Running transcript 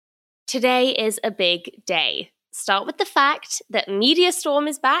Today is a big day. Start with the fact that Media Storm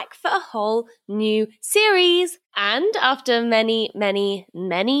is back for a whole new series. And after many, many,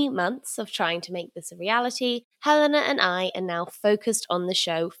 many months of trying to make this a reality, Helena and I are now focused on the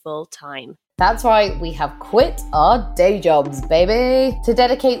show full time. That's right, we have quit our day jobs, baby, to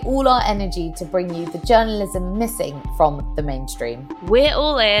dedicate all our energy to bring you the journalism missing from the mainstream. We're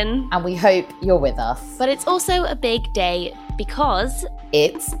all in. And we hope you're with us. But it's also a big day because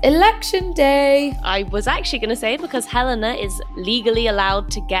it's election day. I was actually going to say because Helena is legally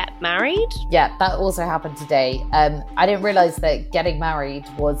allowed to get married. Yeah, that also happened today. I didn't realise that getting married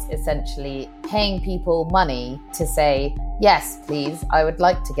was essentially paying people money to say, yes, please, I would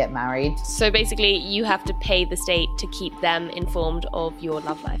like to get married. So basically, you have to pay the state to keep them informed of your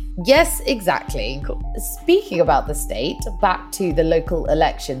love life. Yes, exactly. Cool. Speaking about the state, back to the local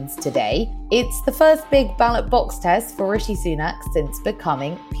elections today. It's the first big ballot box test for Rishi Sunak since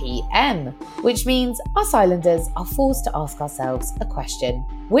becoming PM, which means us islanders are forced to ask ourselves a question.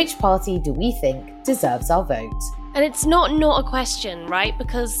 Which party do we think deserves our vote? And it's not a question, right?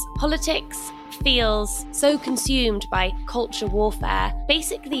 Because politics feels so consumed by culture warfare,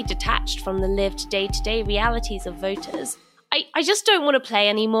 basically detached from the lived day-to-day realities of voters. I just don't want to play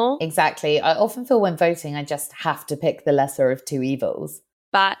anymore. Exactly. I often feel when voting, I just have to pick the lesser of two evils.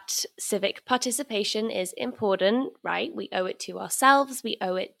 But civic participation is important, right? We owe it to ourselves, we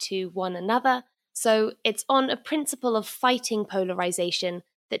owe it to one another. So it's on a principle of fighting polarization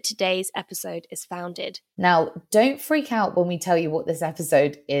that today's episode is founded. Now, don't freak out when we tell you what this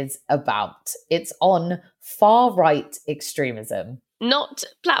episode is about. It's on far-right extremism. Not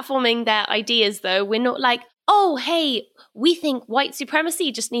platforming their ideas, though. We're not like, oh, hey, we think white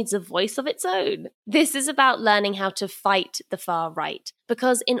supremacy just needs a voice of its own. This is about learning how to fight the far right.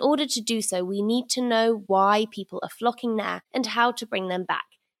 Because in order to do so, we need to know why people are flocking there and how to bring them back.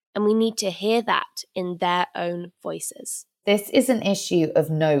 And we need to hear that in their own voices. This is an issue of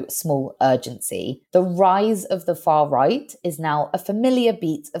no small urgency. The rise of the far right is now a familiar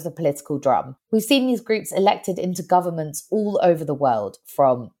beat of the political drum. We've seen these groups elected into governments all over the world,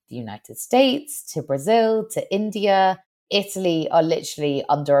 from the United States to Brazil to India. Italy are literally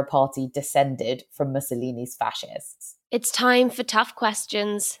under a party descended from Mussolini's fascists. It's time for tough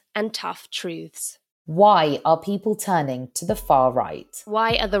questions and tough truths. Why are people turning to the far right?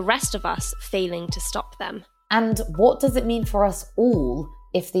 Why are the rest of us failing to stop them? And what does it mean for us all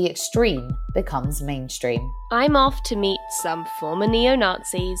if the extreme becomes mainstream? I'm off to meet some former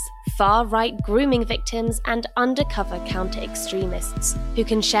neo-Nazis, far-right grooming victims, and undercover counter-extremists who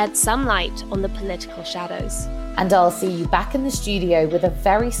can shed some light on the political shadows. And I'll see you back in the studio with a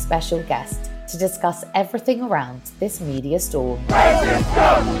very special guest to discuss everything around this media storm.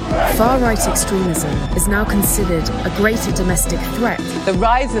 Far-right extremism is now considered a greater domestic threat. The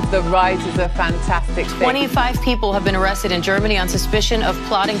rise of the right is a fantastic thing. 25 people have been arrested in Germany on suspicion of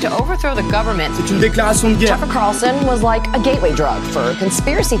plotting to overthrow the government. Tucker Carlson was like a gateway drug for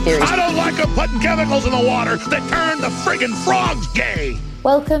conspiracy theories. I don't like them putting chemicals in the water that turn the friggin' frogs gay.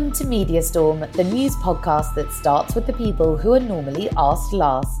 Welcome to Media Storm, the news podcast that starts with the people who are normally asked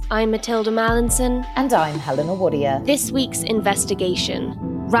last. I'm Matilda Mallinson. And I'm Helena Warrior. This week's investigation,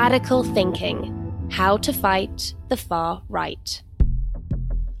 Radical Thinking, How to Fight the Far Right.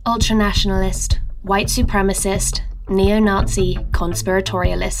 Ultranationalist, white supremacist, neo-Nazi,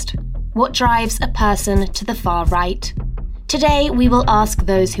 conspiratorialist. What drives a person to the far right? Today we will ask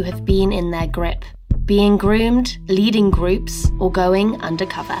those who have been in their grip, being groomed, leading groups, or going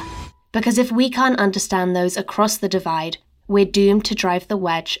undercover. Because if we can't understand those across the divide, we're doomed to drive the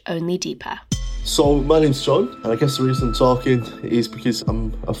wedge only deeper. So, my name's John, and I guess the reason I'm talking is because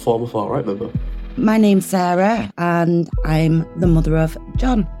I'm a former far-right member. My name's Sarah, and I'm the mother of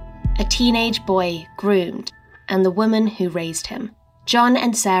John. A teenage boy groomed, and the woman who raised him. John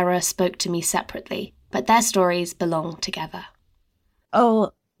and Sarah spoke to me separately, but their stories belong together.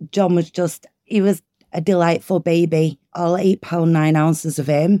 Oh, John he was a delightful baby, all 8 pounds 9 ounces of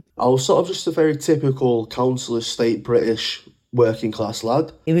him. I was sort of just a very typical council estate British working class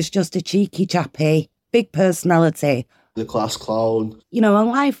lad. He was just a cheeky chappy, big personality. The class clown. You know, and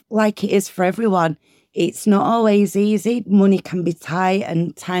life, like it is for everyone, it's not always easy. Money can be tight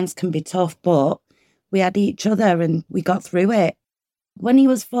and times can be tough, but we had each other and we got through it. When he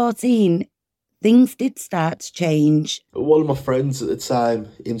was 14, things did start to change. One of my friends at the time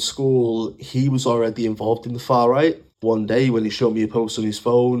in school, he was already involved in the far right. One day when he showed me a post on his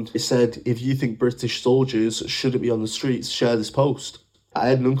phone, it said, if you think British soldiers shouldn't be on the streets, share this post. I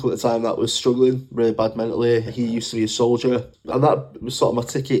had an uncle at the time that was struggling really bad mentally. He used to be a soldier, and that was sort of my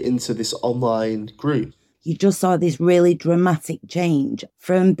ticket into this online group. You just saw this really dramatic change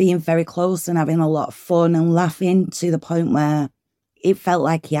from being very close and having a lot of fun and laughing to the point where it felt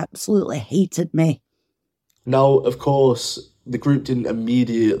like he absolutely hated me. Now, of course, the group didn't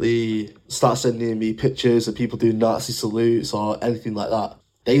immediately start sending me pictures of people doing Nazi salutes or anything like that.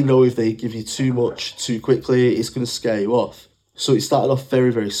 They know if they give you too much too quickly, it's going to scare you off. So it started off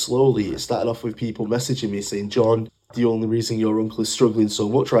very, very slowly. It started off with people messaging me saying, John, the only reason your uncle is struggling so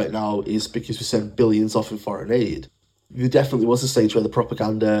much right now is because we send billions off in foreign aid. There definitely was a stage where the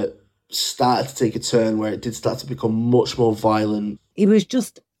propaganda started to take a turn where it did start to become much more violent. He was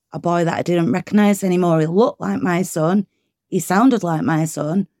just a boy that I didn't recognise anymore. He looked like my son. He sounded like my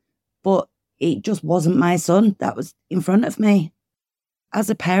son, but it just wasn't my son that was in front of me. As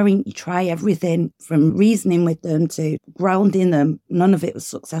a parent, you try everything from reasoning with them to grounding them. None of it was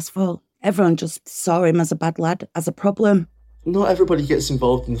successful. Everyone just saw him as a bad lad, as a problem. Not everybody gets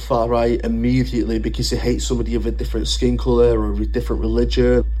involved in the far right immediately because they hate somebody of a different skin colour or a different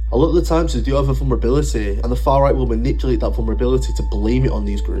religion. A lot of the times they do have a vulnerability, and the far right will manipulate that vulnerability to blame it on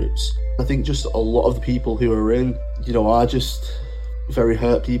these groups. I think just a lot of the people who are in, are just very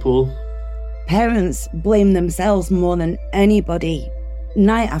hurt people. Parents blame themselves more than anybody.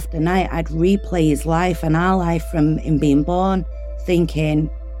 Night after night, I'd replay his life and our life from him being born, thinking,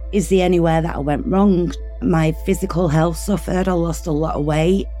 is there anywhere that I went wrong? My physical health suffered, I lost a lot of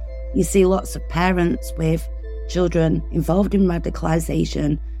weight. You see lots of parents with children involved in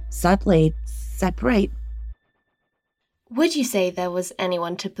radicalisation, sadly, separate. Would you say there was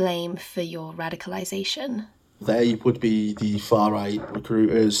anyone to blame for your radicalisation? There would be the far-right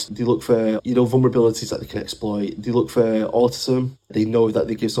recruiters. They look for, vulnerabilities that they can exploit. They look for autism. They know that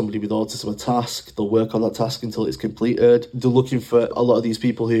they give somebody with autism a task. They'll work on that task until it's completed. They're looking for a lot of these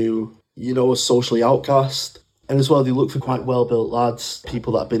people who, are socially outcast. And as well, they look for quite well-built lads,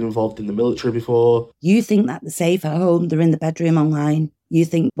 people that have been involved in the military before. You think that they're safe at home, they're in the bedroom online. You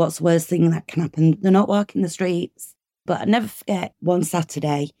think, what's the worst thing that can happen? They're not walking the streets. But I never forget one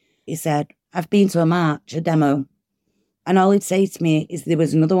Saturday, he said, I've been to a march, a demo, and all he'd say to me is there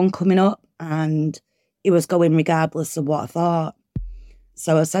was another one coming up and it was going regardless of what I thought.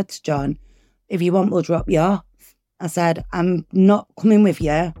 So I said to John, if you want, we'll drop you off. I said, I'm not coming with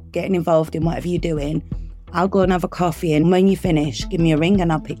you, getting involved in whatever you're doing. I'll go and have a coffee, and when you finish, give me a ring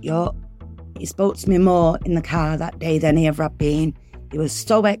and I'll pick you up. He spoke to me more in the car that day than he ever had been. He was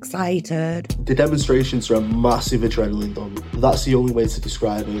so excited. The demonstrations are a massive adrenaline dump. That's the only way to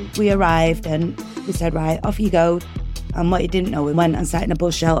describe it. We arrived and we said, right, off you go. And what he didn't know, we went and sat in a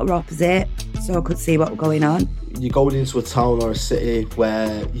bus shelter opposite so I could see what was going on. You're going into a town or a city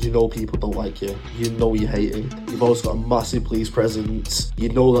where people don't like you. You're hated. You've also got a massive police presence. You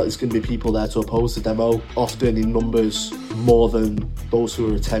know that there's going to be people there to oppose the demo, often in numbers more than those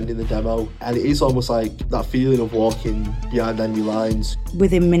who are attending the demo. And it is almost like that feeling of walking behind enemy lines.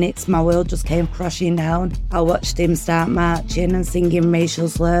 Within minutes, my world just came crashing down. I watched him start marching and singing racial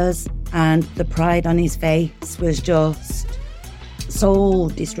slurs, and the pride on his face was just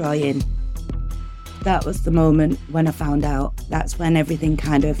soul-destroying. That was the moment when I found out. That's when everything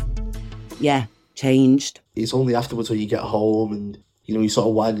kind of, changed. It's only afterwards when you get home and, you sort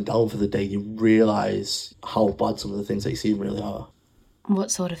of winding down for the day, you realise how bad some of the things that you see really are.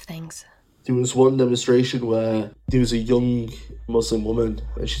 What sort of things? There was one demonstration where there was a young Muslim woman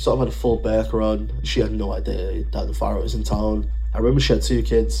and she sort of had a full burqa on. She had no idea that the far right was in town. I remember she had 2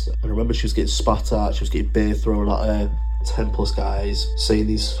 kids, and I remember she was getting spat at, she was getting beer thrown at her. 10 plus guys saying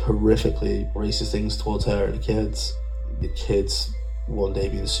these horrifically racist things towards her and the kids. The kids one day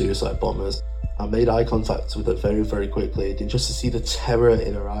being suicide bombers. I made eye contact with her very, very quickly, and just to see the terror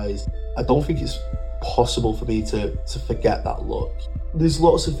in her eyes, I don't think it's possible for me to forget that look. There's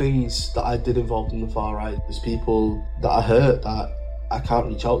lots of things that I did involved in the far right. There's people that I hurt that I can't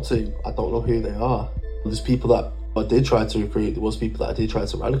reach out to. I don't know who they are. There's people that I did try to recruit. There was people that I did try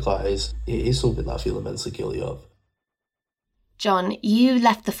to radicalise. It is something that I feel immensely guilty of. John, you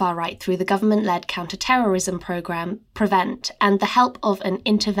left the far right through the government-led counter-terrorism programme, Prevent, and the help of an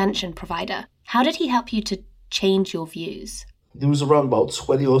intervention provider. How did he help you to change your views? There was around about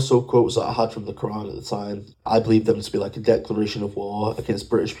 20 or so quotes that I had from the Quran at the time. I believed them to be like a declaration of war against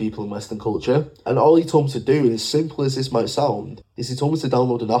British people and Western culture. And all he told me to do, and as simple as this might sound, is he told me to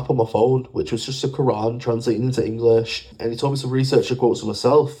download an app on my phone, which was just a Quran translated into English. And he told me to research the quotes for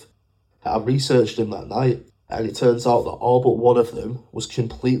myself. I researched them that night. And it turns out that all but one of them was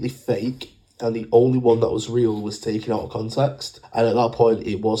completely fake, and the only one that was real was taken out of context. And at that point,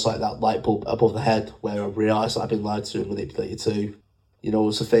 it was like that light bulb above the head where I realised that I'd been lied to and manipulated too.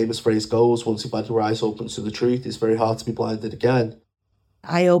 As the famous phrase goes, once you've had your eyes open to the truth, it's very hard to be blinded again.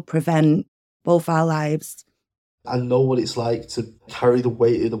 I owe Prevent both our lives. I know what it's like to carry the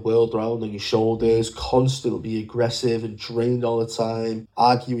weight of the world around on your shoulders, constantly be aggressive and drained all the time,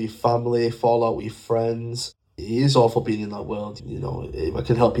 argue with your family, fall out with your friends. It is awful being in that world. You know, if I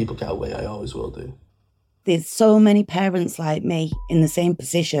can help people get away, I always will do. There's so many parents like me in the same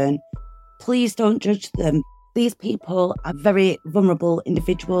position. Please don't judge them. These people are very vulnerable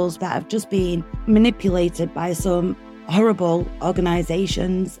individuals that have just been manipulated by some horrible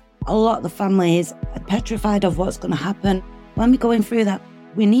organisations. A lot of the families are petrified of what's going to happen. When we're going through that,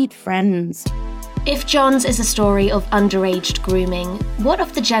 we need friends. If John's is a story of underage grooming, what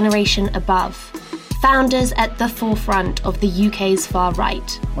of the generation above? Founders at the forefront of the UK's far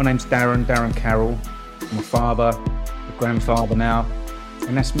right. My name's Darren Carroll. I'm a father, a grandfather now,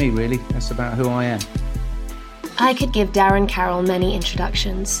 and that's me really. That's about who I am. I could give Darren Carroll many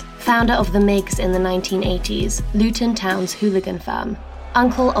introductions. Founder of the MIGs in the 1980s, Luton Town's hooligan firm.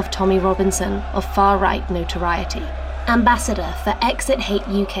 Uncle of Tommy Robinson of far-right notoriety. Ambassador for Exit Hate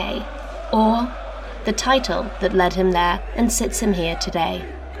UK. Or the title that led him there and sits him here today.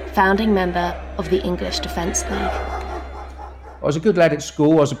 Founding member of the English Defence League. I was a good lad at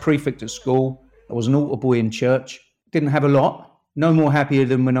school. I was a prefect at school. I was an altar boy in church. Didn't have a lot. No more happier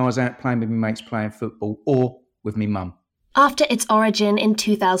than when I was out playing with my mates playing football or with me mum. After its origin in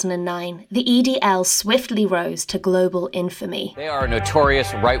 2009, the EDL swiftly rose to global infamy. They are a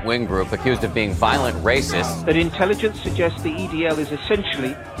notorious right-wing group accused of being violent racists. That intelligence suggests the EDL is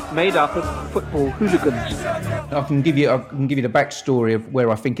essentially made up of football hooligans. I can give you the backstory of where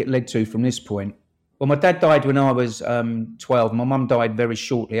I think it led to from this point. Well, my dad died when I was 12. My mum died very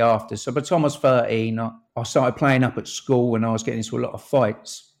shortly after. So by the time I was 13, I started playing up at school and I was getting into a lot of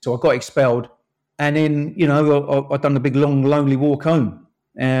fights. So I got expelled. And then, you know, I'd done the big, long, lonely walk home.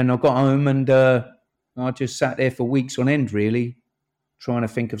 And I got home and I just sat there for weeks on end, really, trying to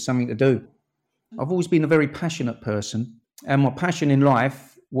think of something to do. I've always been a very passionate person. And my passion in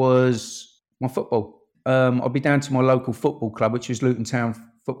life was my football. I'd be down to my local football club, which was Luton Town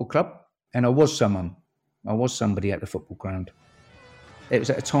Football Club. And I was somebody at the football ground. It was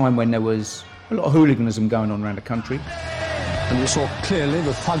at a time when there was a lot of hooliganism going on around the country. And we saw clearly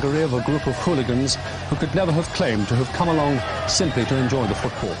the thuggery of a group of hooligans who could never have claimed to have come along simply to enjoy the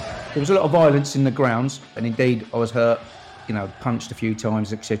football. There was a lot of violence in the grounds, and indeed I was hurt, you know, punched a few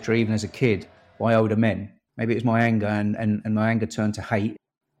times, etc., even as a kid, by older men. Maybe it was my anger, and my anger turned to hate.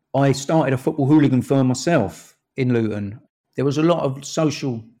 I started a football hooligan firm myself in Luton. There was a lot of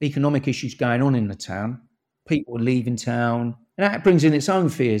social, economic issues going on in the town. People were leaving town, and that brings in its own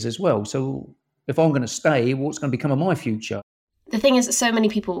fears as well. So if I'm going to stay, what's going to become of my future? The thing is that so many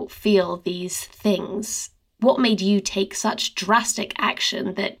people feel these things. What made you take such drastic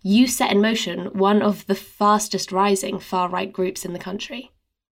action that you set in motion one of the fastest rising far-right groups in the country?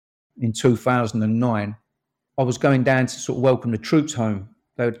 In 2009, I was going down to sort of welcome the troops home.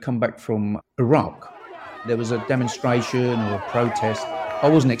 They had come back from Iraq. There was a demonstration or a protest. I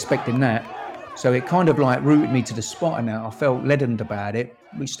wasn't expecting that. So it kind of like rooted me to the spot, and I felt leadened about it.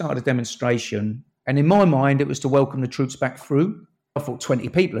 We started a demonstration. And in my mind, it was to welcome the troops back through. I thought 20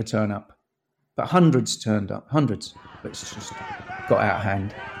 people would turn up, but hundreds turned up, hundreds. But it's just got out of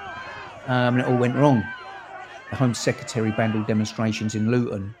hand. And it all went wrong. The Home Secretary banned all demonstrations in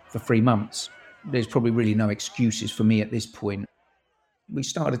Luton for 3 months. There's probably really no excuses for me at this point. We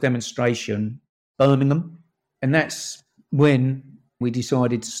started a demonstration, Birmingham, and that's when we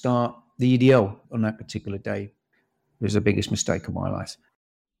decided to start the EDL on that particular day. It was the biggest mistake of my life.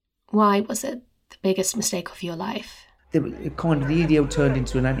 Why was it the biggest mistake of your life? The EDL turned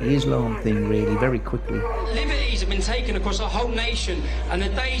into an anti-Islam thing really very quickly. Liberties have been taken across our whole nation, and the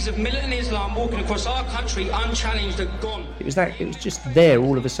days of militant Islam walking across our country unchallenged are gone. It was just there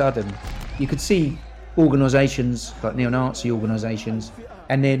all of a sudden. You could see organisations like neo-Nazi organisations,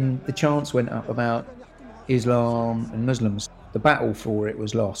 and then the chants went up about Islam and Muslims. The battle for it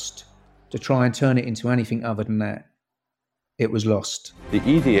was lost. To try and turn it into anything other than that, it was lost. The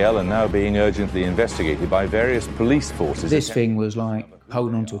EDL are now being urgently investigated by various police forces. This thing was like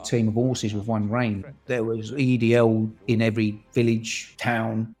holding on to a team of horses with one rein. There was EDL in every village,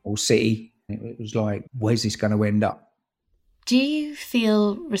 town or city. It was like, where's this going to end up? Do you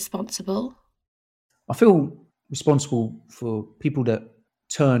feel responsible? I feel responsible for people that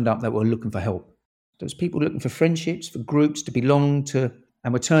turned up that were looking for help. There was people looking for friendships, for groups to belong to,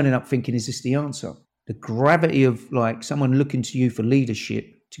 and were turning up thinking, is this the answer? The gravity of like someone looking to you for leadership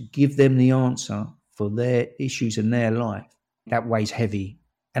to give them the answer for their issues in their life, that weighs heavy.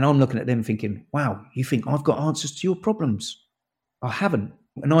 And I'm looking at them thinking, wow, you think I've got answers to your problems? I haven't.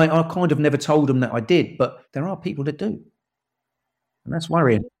 And I kind of never told them that I did, but there are people that do. And that's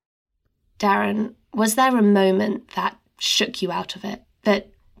worrying. Darren, was there a moment that shook you out of it,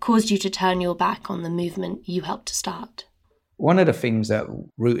 that caused you to turn your back on the movement you helped to start? One of the things that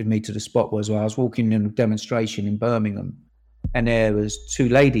rooted me to the spot was when I was walking in a demonstration in Birmingham, and there was two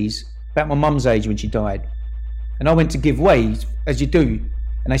ladies about my mum's age when she died. And I went to give way, as you do,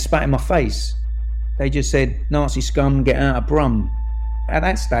 and they spat in my face. They just said, "Nazi scum, get out of Brum." At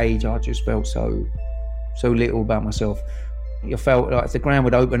that stage, I just felt so little about myself. I felt like if the ground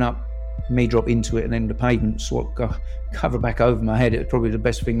would open up, me drop into it, and then the pavement cover back over my head, it was probably the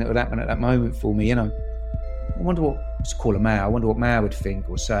best thing that would happen at that moment for me, I wonder what, let's call her Mao, I wonder what Mao would think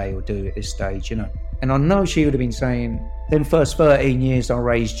or say or do at this stage, And I know she would have been saying, "Then first 13 years I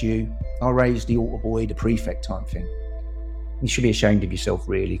raised you, I raised the altar boy, the prefect type thing. You should be ashamed of yourself,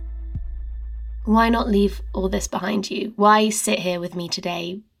 really." Why not leave all this behind you? Why sit here with me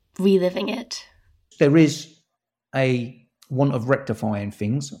today, reliving it? There is a want of rectifying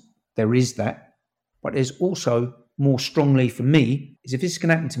things. There is that. But there's also, more strongly for me, is if this can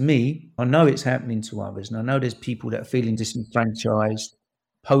happen to me, I know it's happening to others. And I know there's people that are feeling disenfranchised,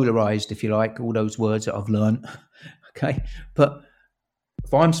 polarised, if you like, all those words that I've learned. Okay. But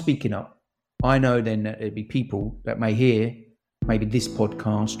if I'm speaking up, I know then that there'll be people that may hear maybe this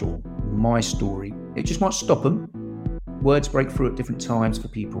podcast or my story. It just might stop them. Words break through at different times for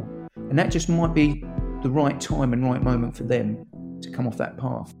people. And that just might be the right time and right moment for them to come off that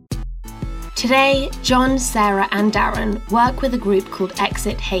path. Today, John, Sarah and Darren work with a group called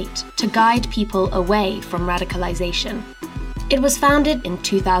Exit Hate to guide people away from radicalisation. It was founded in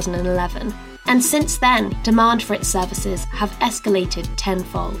 2011, and since then, demand for its services have escalated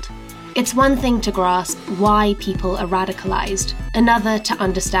tenfold. It's one thing to grasp why people are radicalised, another to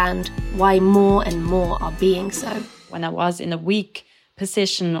understand why more and more are being so. When I was in a weak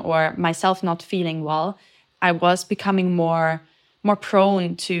position or myself not feeling well, I was becoming more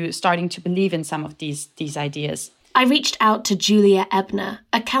prone to starting to believe in some of these ideas. I reached out to Julia Ebner,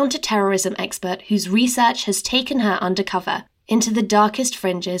 a counter-terrorism expert whose research has taken her undercover into the darkest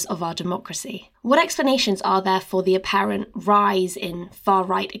fringes of our democracy. What explanations are there for the apparent rise in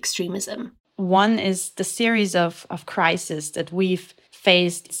far-right extremism? One is the series of crises that we've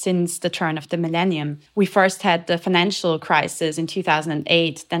faced since the turn of the millennium. We first had the financial crisis in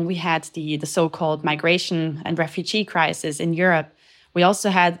 2008. Then we had the so-called migration and refugee crisis in Europe. We also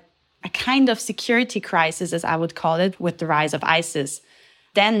had a kind of security crisis, as I would call it, with the rise of ISIS.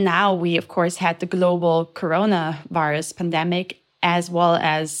 Then now we, of course, had the global coronavirus pandemic, as well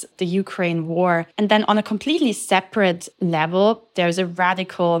as the Ukraine war. And then on a completely separate level, there's a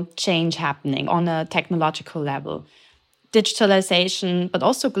radical change happening on a technological level. Digitalization, but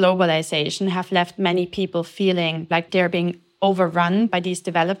also globalization have left many people feeling like they're being overrun by these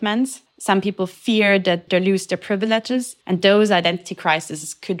developments. Some people fear that they'll lose their privileges, and those identity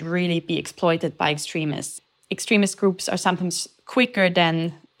crises could really be exploited by extremists. Extremist groups are sometimes quicker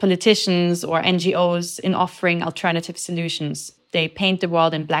than politicians or NGOs in offering alternative solutions. They paint the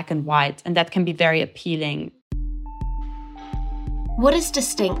world in black and white, and that can be very appealing. What is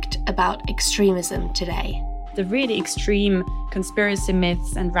distinct about extremism today? The really extreme conspiracy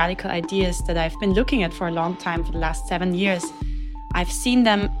myths and radical ideas that I've been looking at for a long time, for the last 7 years, I've seen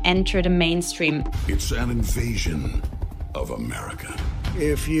them enter the mainstream. It's an invasion of America.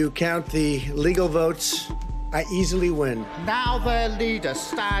 If you count the legal votes, I easily win. Now their leader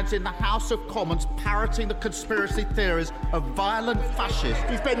stands in the House of Commons parroting the conspiracy theories of violent fascists.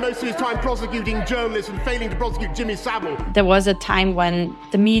 He spent most of his time prosecuting journalists and failing to prosecute Jimmy Savile. There was a time when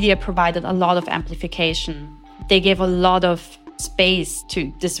the media provided a lot of amplification. They gave a lot of space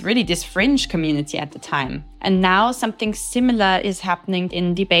to this fringe community at the time. And now something similar is happening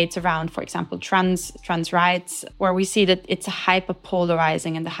in debates around, for example, trans rights, where we see that it's a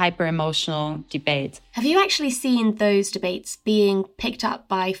hyper-polarizing and a hyper-emotional debate. Have you actually seen those debates being picked up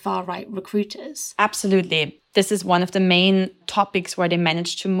by far-right recruiters? Absolutely. This is one of the main topics where they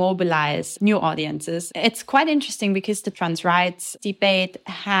managed to mobilize new audiences. It's quite interesting because the trans rights debate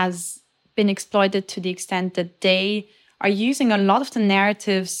has been exploited to the extent that they are using a lot of the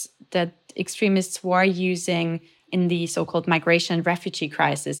narratives that extremists were using in the so-called migration and refugee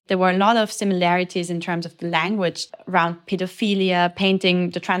crisis. There were a lot of similarities in terms of the language around pedophilia,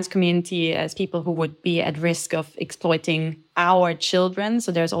 painting the trans community as people who would be at risk of exploiting our children.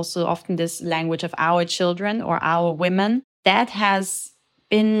 So there's also often this language of our children or our women. That has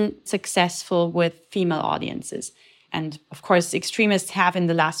been successful with female audiences. And of course, extremists have in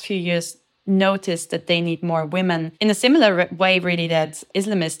the last few years noticed that they need more women in a similar way, really, that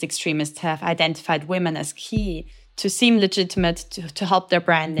Islamist extremists have identified women as key to seem legitimate, to help their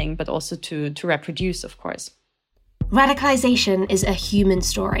branding, but also to reproduce, of course. Radicalization is a human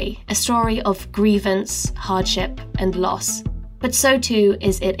story, a story of grievance, hardship, and loss. But so too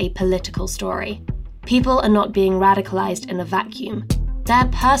is it a political story. People are not being radicalized in a vacuum. Their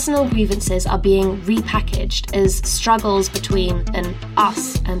personal grievances are being repackaged as struggles between an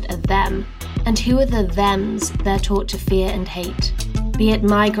us and a them. And who are the thems they're taught to fear and hate? Be it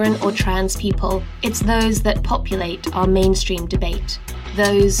migrant or trans people, it's those that populate our mainstream debate,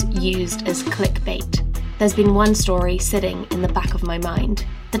 those used as clickbait. There's been one story sitting in the back of my mind,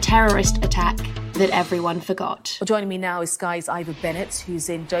 the terrorist attack that everyone forgot. Well, joining me now is Sky's Ivor Bennett, who's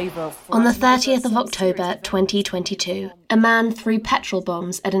in Dover. On the 30th of October 2022, a man threw petrol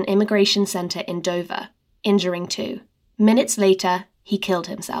bombs at an immigration centre in Dover, injuring 2. Minutes later, he killed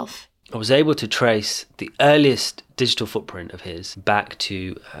himself. I was able to trace the earliest digital footprint of his back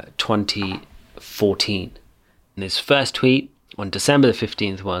to 2014. And his first tweet on December the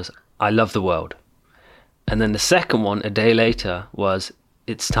 15th was, "I love the world." And then the second one, a day later, was,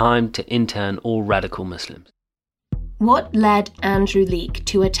 "It's time to intern all radical Muslims." What led Andrew Leake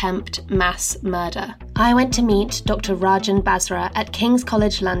to attempt mass murder? I went to meet Dr. Rajan Basra at King's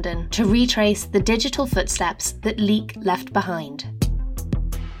College London to retrace the digital footsteps that Leake left behind.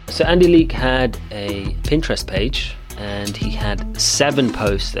 So Andy Leake had a Pinterest page and he had 7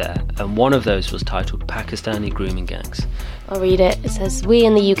 posts there, and one of those was titled Pakistani Grooming Gangs. I'll read it. It says, "We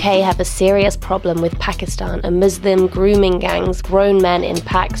in the UK have a serious problem with Pakistan and Muslim grooming gangs. Grown men in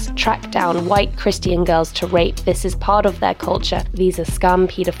packs track down white Christian girls to rape. This is part of their culture. These are scum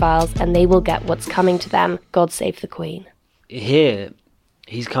paedophiles and they will get what's coming to them. God save the Queen." Here,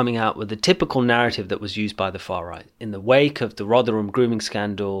 he's coming out with the typical narrative that was used by the far right in the wake of the Rotherham grooming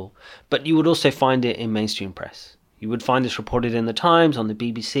scandal, but you would also find it in mainstream press. You would find this reported in the Times, on the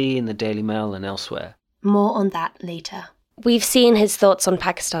BBC, in the Daily Mail and elsewhere. More on that later. We've seen his thoughts on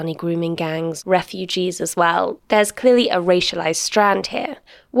Pakistani grooming gangs, refugees as well. There's clearly a racialised strand here.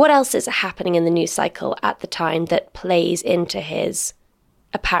 What else is happening in the news cycle at the time that plays into his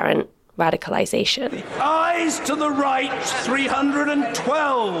apparent radicalisation? The eyes to the right,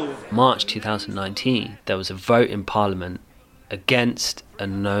 312. March 2019, there was a vote in Parliament against a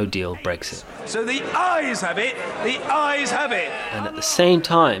no-deal Brexit. So the eyes have it, the eyes have it. And at the same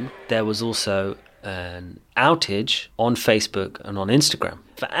time, there was also an outage on Facebook and on Instagram.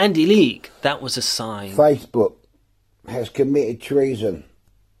 For Andy Leake, that was a sign. Facebook has committed treason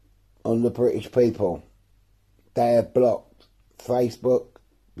on the British people. They have blocked Facebook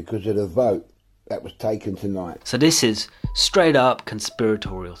because of the vote that was taken tonight. So this is straight up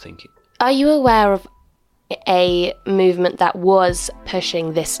conspiratorial thinking. Are you aware of a movement that was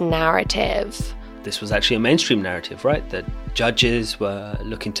pushing this narrative? This was actually a mainstream narrative, right? That judges were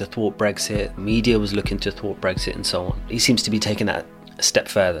looking to thwart Brexit, media was looking to thwart Brexit and so on. He seems to be taking that a step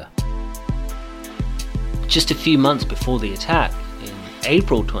further. Just a few months before the attack, in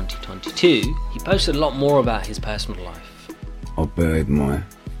April 2022, he posted a lot more about his personal life. I buried my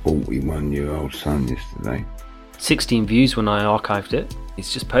 41-year-old son yesterday. 16 views when I archived it.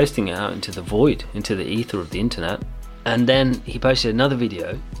 He's just posting it out into the void, into the ether of the internet. And then he posted another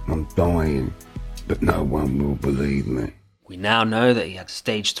video. I'm dying, but no one will believe me. We now know that he had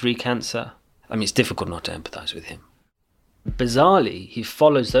stage 3 cancer. I mean, it's difficult not to empathise with him. Bizarrely, he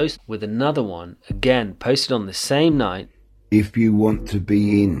follows those with another one, again, posted on the same night. If you want to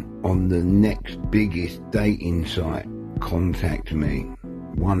be in on the next biggest dating site, contact me.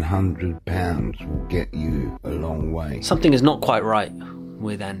 £100 will get you a long way. Something is not quite right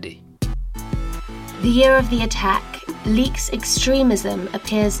with Andy. The year of the attack, Leake's extremism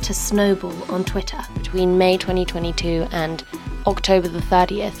appears to snowball on Twitter. Between May 2022 and October the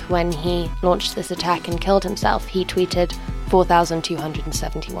 30th, when he launched this attack and killed himself, he tweeted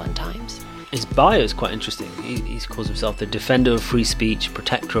 4,271 times. His bio is quite interesting. He calls himself the defender of free speech,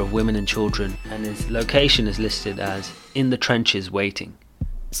 protector of women and children, and his location is listed as in the trenches waiting.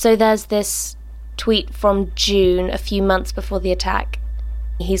 So there's this tweet from June, a few months before the attack.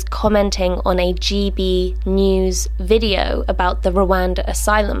 He's commenting on a GB News video about the Rwanda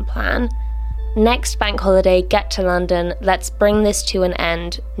asylum plan. Next bank holiday, get to London. Let's bring this to an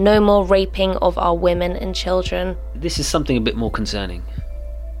end. No more raping of our women and children. This is something a bit more concerning,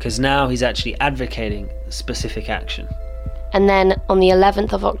 because now he's actually advocating specific action. And then on the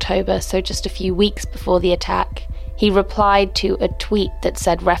 11th of October, so just a few weeks before the attack, he replied to a tweet that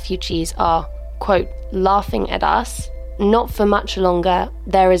said refugees are, quote, laughing at us. Not for much longer.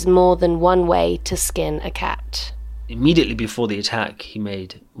 There is more than one way to skin a cat. Immediately before the attack, he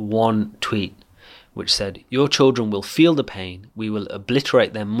made one tweet which said, "Your children will feel the pain. We will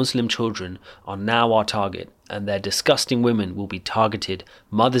obliterate their Muslim children are now our target, and their disgusting women will be targeted.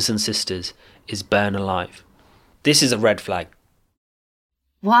 Mothers and sisters is burn alive." This is a red flag.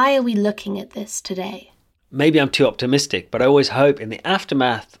 Why are we looking at this today? Maybe I'm too optimistic, but I always hope in the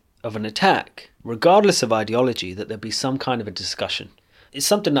aftermath of an attack, regardless of ideology, that there'll be some kind of a discussion. It's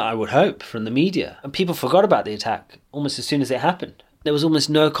something that I would hope from the media. And people forgot about the attack almost as soon as it happened. There was almost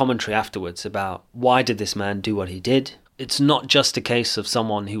no commentary afterwards about why did this man do what he did. It's not just a case of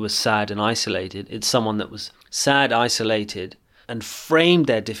someone who was sad and isolated. It's someone that was sad, isolated, and framed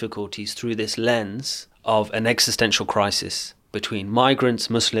their difficulties through this lens of an existential crisis between migrants,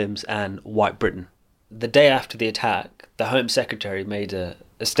 Muslims, and white Britain. The day after the attack, the Home Secretary made a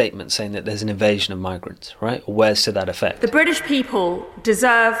statement saying that there's an invasion of migrants, right? Or words to that effect. The British people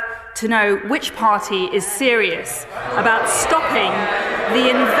deserve to know which party is serious about stopping the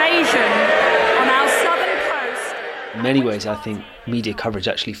invasion on our southern coast. In many ways, I think media coverage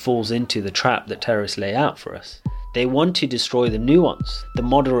actually falls into the trap that terrorists lay out for us. They want to destroy the nuance, the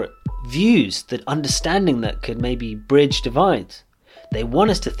moderate views, the understanding that could maybe bridge divides. They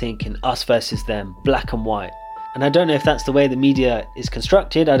want us to think in us versus them, black and white. And I don't know if that's the way the media is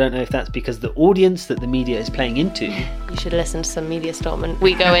constructed. I don't know if that's because the audience that the media is playing into. You should listen to some Media Storm, and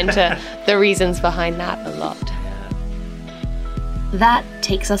we go into the reasons behind that a lot. That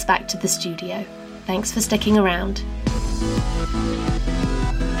takes us back to the studio. Thanks for sticking around.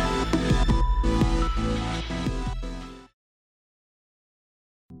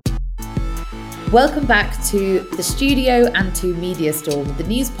 Welcome back to the studio and to Media Storm, the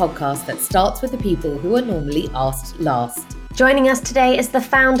news podcast that starts with the people who are normally asked last. Joining us today is the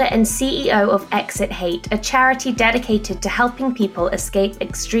founder and CEO of Exit Hate, a charity dedicated to helping people escape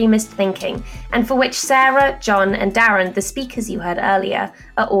extremist thinking, and for which Sarah, John, and Darren, the speakers you heard earlier,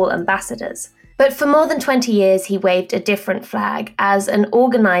 are all ambassadors. But for more than 20 years, he waved a different flag as an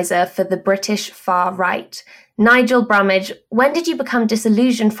organiser for the British far right. Nigel Bromage, when did you become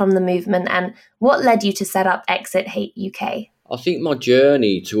disillusioned from the movement, and what led you to set up Exit Hate UK? I think my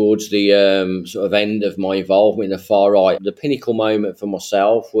journey towards the sort of end of my involvement in the far right, the pinnacle moment for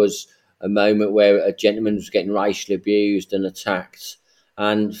myself was a moment where a gentleman was getting racially abused and attacked.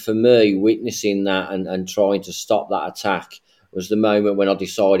 And for me, witnessing that and trying to stop that attack was the moment when I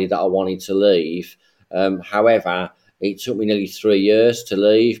decided that I wanted to leave. However, it took me nearly 3 years to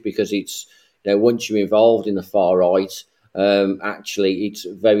leave because it's, once you're involved in the far right, actually it's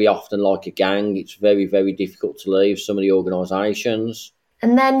very often like a gang. It's very, very difficult to leave some of the organisations.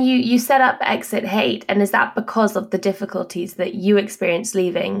 And then you set up Exit Hate, and is that because of the difficulties that you experienced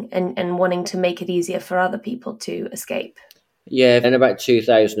leaving and wanting to make it easier for other people to escape? Yeah, in about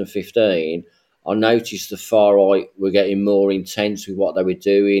 2015, I noticed the far right were getting more intense with what they were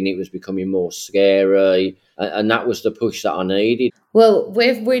doing. It was becoming more scary, and that was the push that I needed. Well,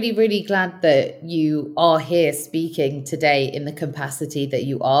 we're really, really glad that you are here speaking today in the capacity that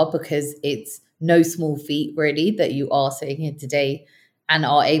you are, because it's no small feat, really, that you are sitting here today and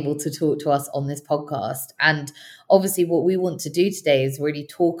are able to talk to us on this podcast. And obviously what we want to do today is really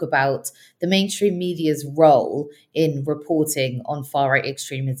talk about the mainstream media's role in reporting on far-right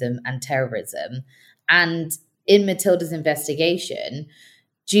extremism and terrorism. And in Matilda's investigation,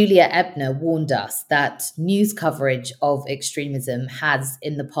 Julia Ebner warned us that news coverage of extremism has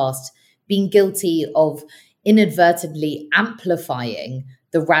in the past been guilty of inadvertently amplifying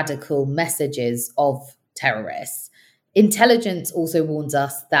the radical messages of terrorists. Intelligence also warns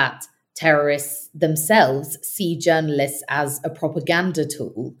us that terrorists themselves see journalists as a propaganda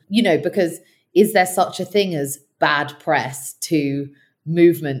tool, because is there such a thing as bad press to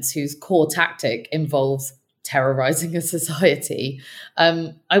movements whose core tactic involves terrorizing a society?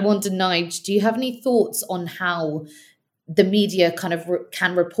 I wonder, Nige, do you have any thoughts on how the media kind of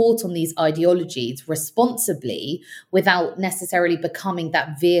can report on these ideologies responsibly without necessarily becoming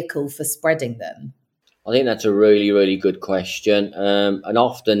that vehicle for spreading them? I think that's a really, really good question. And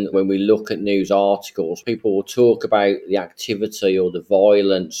often when we look at news articles, people will talk about the activity or the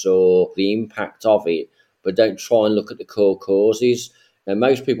violence or the impact of it, but don't try and look at the core causes. Now,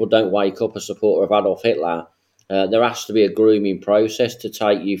 most people don't wake up a supporter of Adolf Hitler. There has to be a grooming process to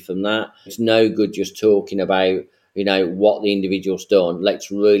take you from that. It's no good just talking about, what the individual's done. Let's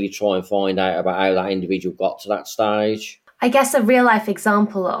really try and find out about how that individual got to that stage. I guess a real-life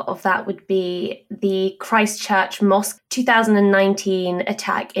example of that would be the Christchurch Mosque 2019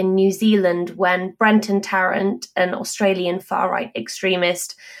 attack in New Zealand, when Brenton Tarrant, an Australian far-right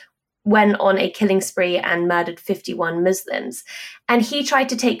extremist, went on a killing spree and murdered 51 Muslims. And he tried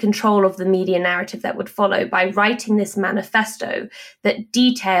to take control of the media narrative that would follow by writing this manifesto that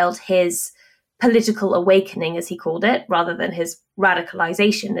detailed his political awakening, as he called it, rather than his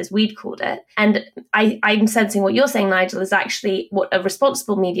radicalization, as we'd called it. And I'm sensing what you're saying, Nigel, is actually what a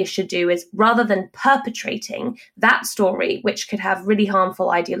responsible media should do is, rather than perpetrating that story, which could have really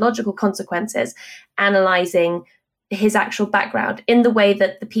harmful ideological consequences, analysing his actual background in the way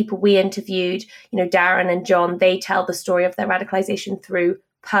that the people we interviewed, Darren and John, they tell the story of their radicalization through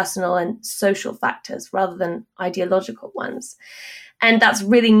personal and social factors rather than ideological ones. And that's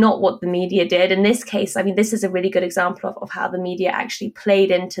really not what the media did. In this case, I mean, this is a really good example of how the media actually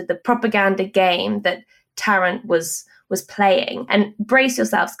played into the propaganda game that Tarrant was playing. And brace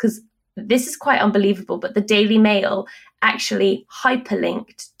yourselves, because this is quite unbelievable, but the Daily Mail actually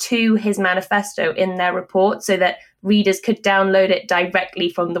hyperlinked to his manifesto in their report so that readers could download it directly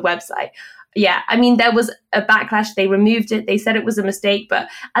from the website. Yeah, I mean, there was a backlash. They removed it. They said it was a mistake, but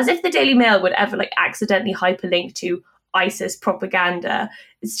as if the Daily Mail would ever accidentally hyperlink to ISIS propaganda.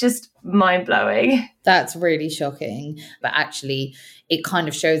 It's just mind-blowing. That's really shocking. But actually, it kind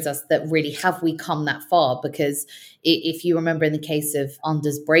of shows us that really have we come that far? Because if you remember in the case of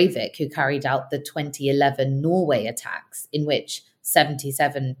Anders Breivik, who carried out the 2011 Norway attacks, in which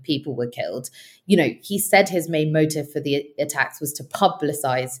 77 people were killed, he said his main motive for the attacks was to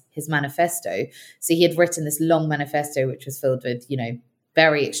publicize his manifesto. So he had written this long manifesto, which was filled with,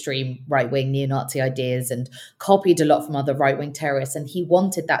 very extreme right-wing neo-Nazi ideas and copied a lot from other right-wing terrorists. And he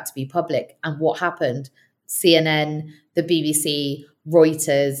wanted that to be public. And what happened? CNN, the BBC,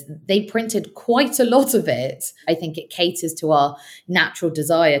 Reuters, they printed quite a lot of it. I think it caters to our natural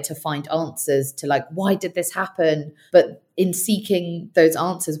desire to find answers to why did this happen? But in seeking those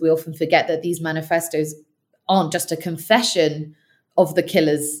answers, we often forget that these manifestos aren't just a confession of the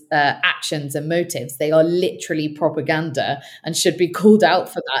killer's actions and motives. They are literally propaganda and should be called out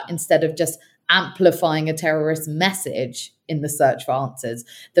for that instead of just amplifying a terrorist message in the search for answers.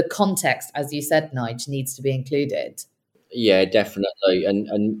 The context, as you said, Nige, needs to be included. Yeah, definitely.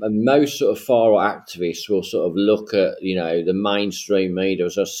 And most sort of far-right activists will sort of look at, the mainstream media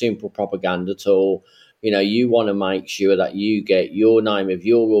as a simple propaganda tool. You want to make sure that you get your name of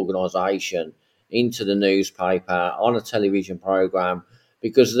your organisation into the newspaper, on a television programme,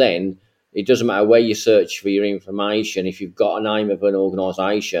 because then it doesn't matter where you search for your information. If you've got a name of an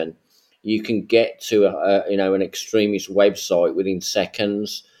organisation, you can get to an extremist website within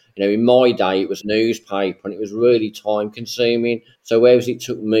seconds. In my day, it was newspaper and it was really time consuming. So whereas it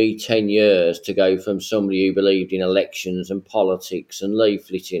took me 10 years to go from somebody who believed in elections and politics and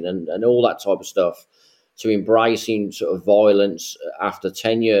leafleting and all that type of stuff to embracing sort of violence after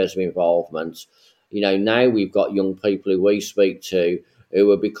 10 years of involvement, now we've got young people who we speak to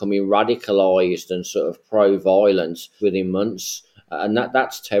who are becoming radicalised and sort of pro-violence within months. And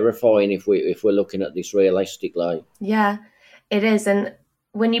that's terrifying if we're looking at this realistically. Yeah, it is. And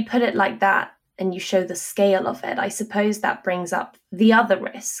when you put it like that and you show the scale of it, I suppose that brings up the other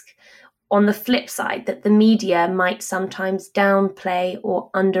risk. On the flip side, that the media might sometimes downplay or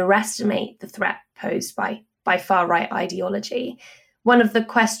underestimate the threat posed by far-right ideology. One of the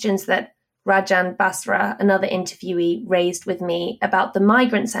questions that Rajan Basra, another interviewee, raised with me about the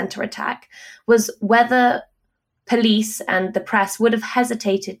migrant centre attack was whether police and the press would have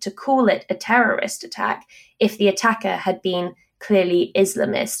hesitated to call it a terrorist attack if the attacker had been clearly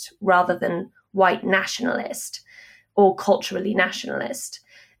Islamist rather than white nationalist or culturally nationalist.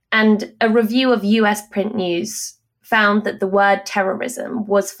 And a review of US print news found that the word terrorism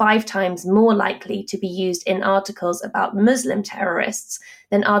was 5 times more likely to be used in articles about Muslim terrorists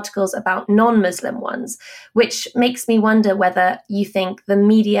than articles about non-Muslim ones, which makes me wonder whether you think the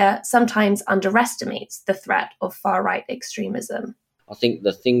media sometimes underestimates the threat of far-right extremism. I think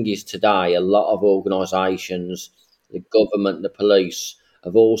the thing is today, a lot of organisations, the government, the police,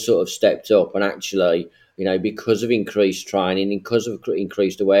 have all sort of stepped up and actually, because of increased training, because of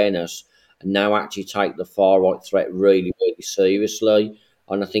increased awareness, and now actually take the far-right threat really, really seriously.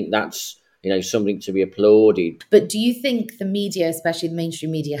 And I think that's, something to be applauded. But do you think the media, especially the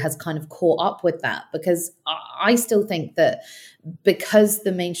mainstream media, has kind of caught up with that? Because I still think that because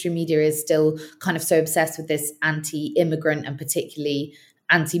the mainstream media is still kind of so obsessed with this anti-immigrant and particularly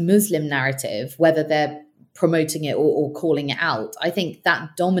anti-Muslim narrative, whether they're promoting it or calling it out, I think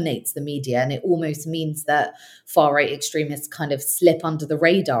that dominates the media, and it almost means that far-right extremists kind of slip under the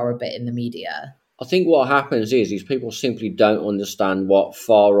radar a bit in the media. I think what happens is people simply don't understand what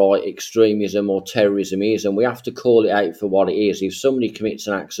far-right extremism or terrorism is, and we have to call it out for what it is. If somebody commits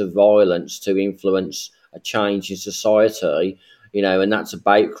an act of violence to influence a change in society, and that's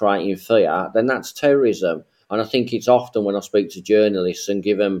about creating fear, then that's terrorism. And I think it's often when I speak to journalists and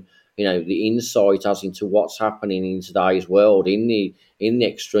give them the insight as into what's happening in today's world, in the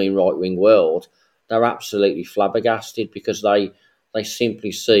extreme right-wing world, they're absolutely flabbergasted because they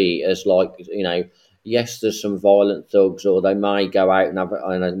simply see it as like, yes, there's some violent thugs, or they may go out and have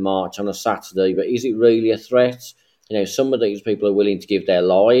a march on a Saturday, but is it really a threat? Some of these people are willing to give their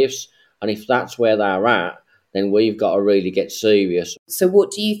lives, and if that's where they're at, then we've got to really get serious. So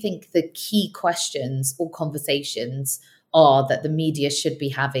what do you think the key questions or conversations are that the media should be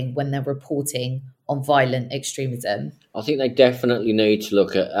having when they're reporting on violent extremism? I think they definitely need to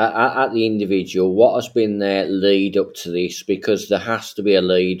look at the individual. What has been their lead up to this? Because there has to be a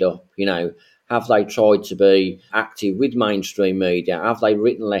lead up. Have they tried to be active with mainstream media? Have they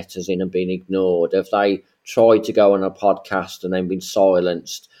written letters in and been ignored? Have they tried to go on a podcast and then been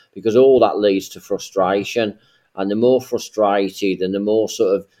silenced? Because all that leads to frustration. And the more frustrated and the more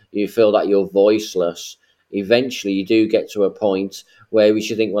sort of you feel that you're voiceless, eventually you do get to a point where we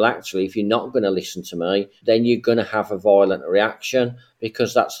should think, well, actually, if you're not going to listen to me, then you're going to have a violent reaction,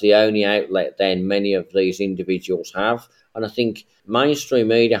 because that's the only outlet then many of these individuals have. And I think mainstream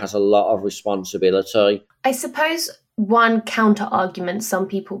media has a lot of responsibility. I suppose one counter argument some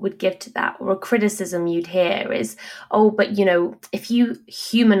people would give to that, or a criticism you'd hear, is, but if you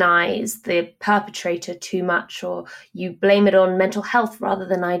humanize the perpetrator too much, or you blame it on mental health rather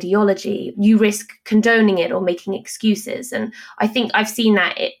than ideology, you risk condoning it or making excuses. And I think I've seen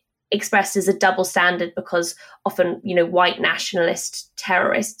that expressed as a double standard, because often, white nationalist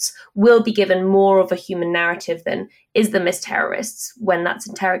terrorists will be given more of a human narrative than Islamist terrorists when that's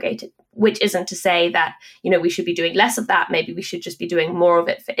interrogated, which isn't to say that, we should be doing less of that. Maybe we should just be doing more of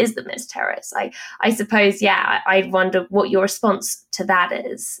it for Islamist terrorists. I suppose, I wonder what your response to that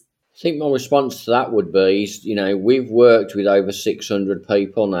is. I think my response to that would be, we've worked with over 600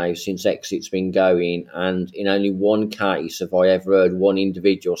 people now since Exit's been going, and in only one case have I ever heard one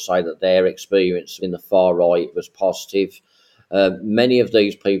individual say that their experience in the far right was positive. Many of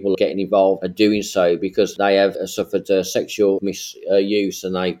these people getting involved are doing so because they have suffered sexual misuse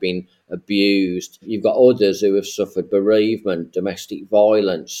and they've been abused. You've got others who have suffered bereavement, domestic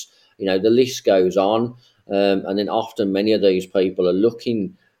violence, the list goes on. And then often many of these people are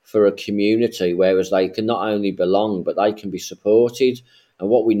looking for a community, whereas they can not only belong, but they can be supported. And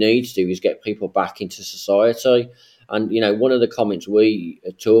what we need to do is get people back into society. And, one of the comments we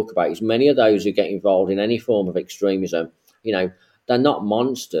talk about is many of those who get involved in any form of extremism, they're not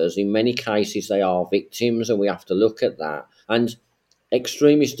monsters. In many cases, they are victims, and we have to look at that. And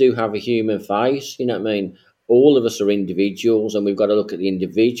extremists do have a human face, All of us are individuals, and we've got to look at the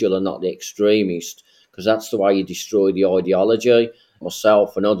individual and not the extremist, because that's the way you destroy the ideology.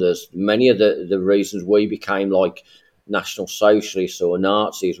 Myself and others, many of the reasons we became like National Socialists or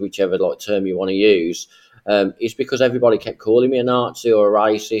Nazis, whichever term you want to use, is because everybody kept calling me a Nazi or a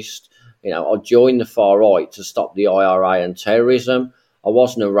racist. I joined the far right to stop the IRA and terrorism. I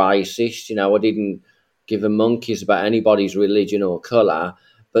wasn't a racist. I didn't give a monkeys about anybody's religion or colour.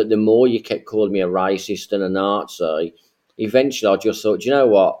 But the more you kept calling me a racist and a Nazi, eventually I just thought, you know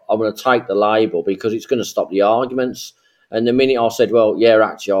what, I'm going to take the label because it's going to stop the arguments. And the minute I said, well, yeah,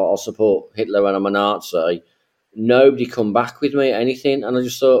 actually, I'll support Hitler and I'm a Nazi, nobody come back with me, anything. And I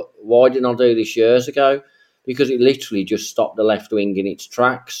just thought, why didn't I do this years ago? Because it literally just stopped the left wing in its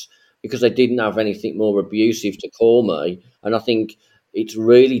tracks, because they didn't have anything more abusive to call me. And I think it's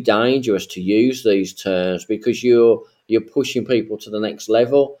really dangerous to use these terms because you're pushing people to the next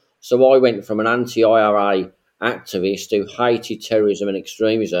level. So I went from an anti-IRA activist who hated terrorism and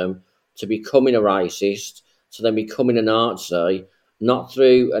extremism to becoming a racist, to then becoming a Nazi, not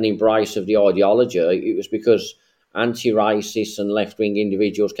through an embrace of the ideology. It was because anti-racist and left-wing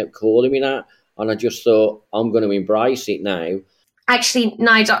individuals kept calling me that. And I just thought, I'm going to embrace it now. Actually,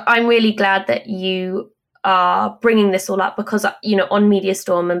 Nigel, I'm really glad that you are bringing this all up, because, on Media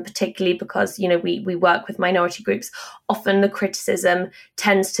Storm, and particularly because, we work with minority groups, often the criticism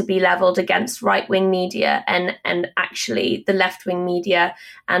tends to be levelled against right-wing media, and actually the left-wing media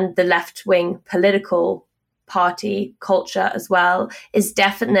and the left-wing political party culture as well is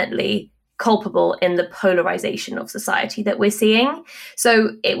definitely culpable in the polarization of society that we're seeing.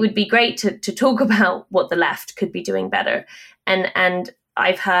 So it would be great to talk about what the left could be doing better. And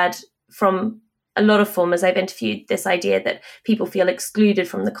I've heard from a lot of formers I've interviewed this idea that people feel excluded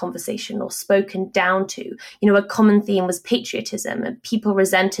from the conversation or spoken down to. A common theme was patriotism, and people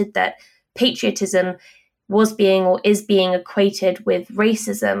resented that patriotism was being or is being equated with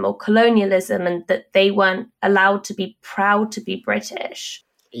racism or colonialism, and that they weren't allowed to be proud to be British.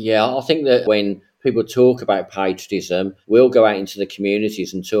 Yeah, I think that when people talk about patriotism, we'll go out into the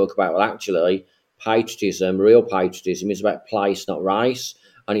communities and talk about, well, actually, patriotism, real patriotism, is about place, not race.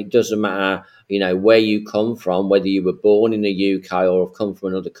 And it doesn't matter, where you come from, whether you were born in the UK or have come from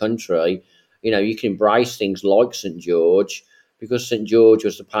another country, You can embrace things like St. George, because St. George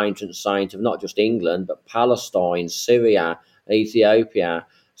was the patron saint of not just England, but Palestine, Syria, Ethiopia.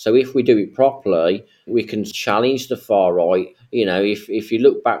 So if we do it properly, we can challenge the far right. If you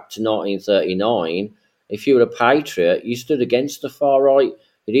look back to 1939, if you were a patriot, you stood against the far right.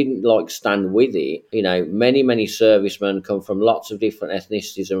 You didn't stand with it. Many servicemen come from lots of different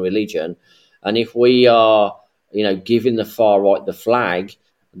ethnicities and religion. And if we are, giving the far right the flag,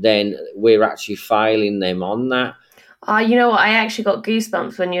 then we're actually failing them on that. You know what? I actually got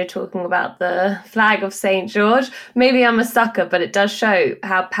goosebumps when you were talking about the flag of St. George. Maybe I'm a sucker, but it does show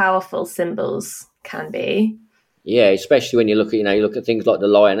how powerful symbols can be. Yeah, especially when you look at things like the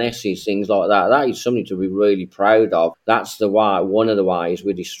lionesses, things like that. That is something to be really proud of. That's one of the ways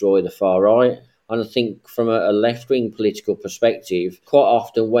we destroy the far right. And I think from a left-wing political perspective, quite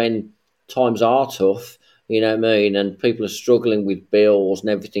often when times are tough, and people are struggling with bills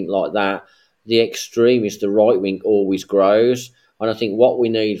and everything like that, the extremist, the right wing, always grows. And I think what we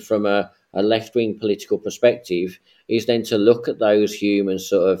need from a left-wing political perspective is then to look at those human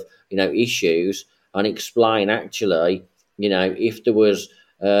sort of, issues and explain actually, if there was,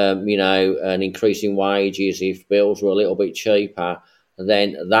 an increase in wages, if bills were a little bit cheaper,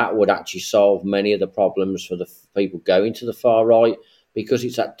 then that would actually solve many of the problems for the people going to the far right, because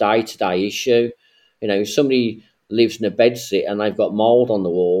it's that day-to-day issue. If somebody lives in a bedsit and they've got mould on the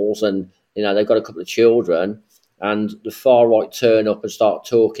walls and, they've got a couple of children, and the far right turn up and start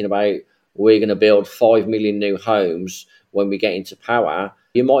talking about we're going to build 5 million new homes when we get into power,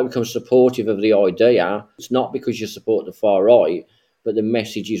 you might become supportive of the idea. It's not because you support the far right, but the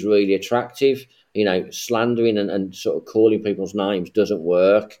message is really attractive. Slandering and sort of calling people's names doesn't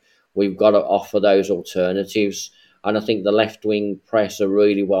work. We've got to offer those alternatives. And I think the left-wing press are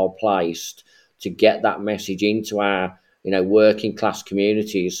really well placed to get that message into our, working class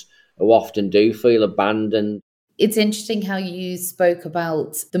communities who often do feel abandoned. It's interesting how you spoke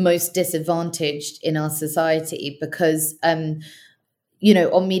about the most disadvantaged in our society, because, on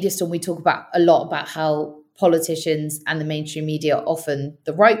Media Storm, we talk a lot about how politicians and the mainstream media, often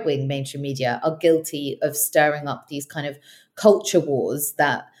the right-wing mainstream media, are guilty of stirring up these kind of culture wars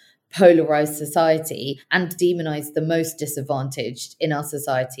that polarize society and demonize the most disadvantaged in our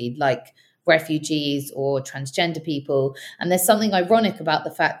society, like refugees or transgender people. And there's something ironic about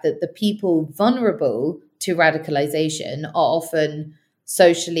the fact that the people vulnerable to radicalization are often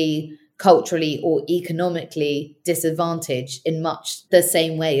socially, culturally, or economically disadvantaged in much the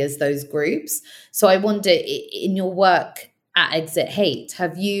same way as those groups. So I wonder, in your work at Exit Hate,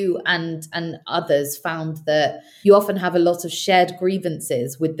 have you and others found that you often have a lot of shared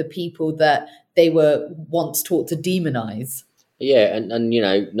grievances with the people that they were once taught to demonize? Yeah, and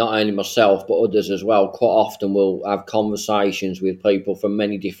not only myself, but others as well. Quite often we'll have conversations with people from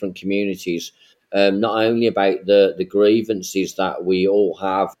many different communities, not only about the grievances that we all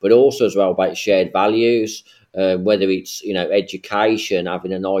have, but also as well about shared values, whether it's, education,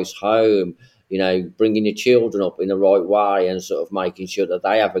 having a nice home, bringing your children up in the right way and sort of making sure that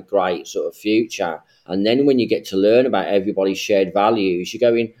they have a great sort of future. And then when you get to learn about everybody's shared values,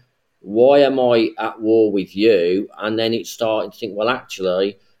 you're going, why am I at war with you? And then it's starting to think, well,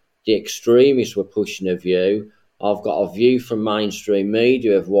 actually, the extremists were pushing a view. I've got a view from mainstream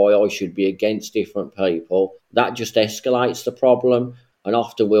media of why I should be against different people. That just escalates the problem. And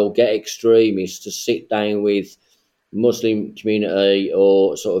often we'll get extremists to sit down with Muslim community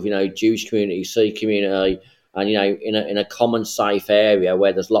or sort of, Jewish community, Sikh community, and, in a common safe area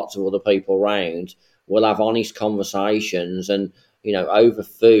where there's lots of other people around, we'll have honest conversations. And over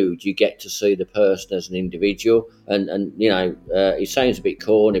food, you get to see the person as an individual. And it sounds a bit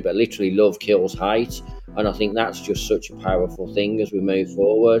corny, but literally love kills hate. And I think that's just such a powerful thing as we move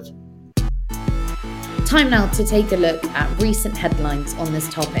forward. Time now to take a look at recent headlines on this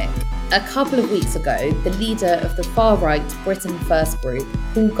topic. A couple of weeks ago, the leader of the far-right Britain First group,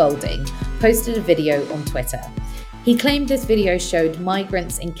 Paul Golding, posted a video on Twitter. He claimed this video showed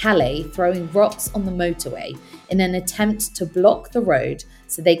migrants in Calais throwing rocks on the motorway in an attempt to block the road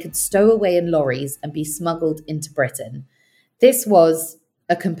so they could stow away in lorries and be smuggled into Britain. This was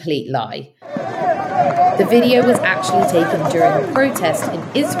a complete lie. The video was actually taken during a protest in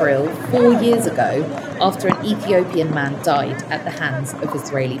Israel 4 years ago after an Ethiopian man died at the hands of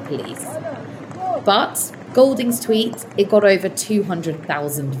Israeli police. But Golding's tweet, it got over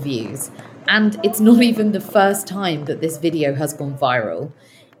 200,000 views. And it's not even the first time that this video has gone viral.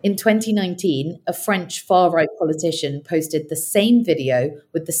 In 2019, a French far-right politician posted the same video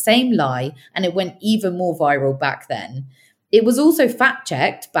with the same lie, and it went even more viral back then. It was also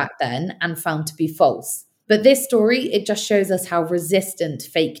fact-checked back then and found to be false. But this story, it just shows us how resistant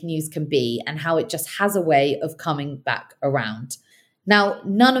fake news can be and how it just has a way of coming back around. Now,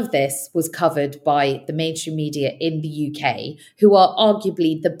 none of this was covered by the mainstream media in the UK, who are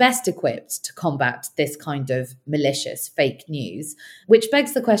arguably the best equipped to combat this kind of malicious fake news, which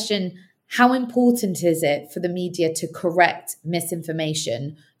begs the question, how important is it for the media to correct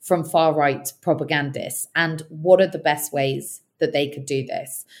misinformation from far-right propagandists? And what are the best ways that they could do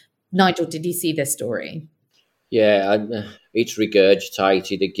this? Nigel, did you see this story? Yeah, it's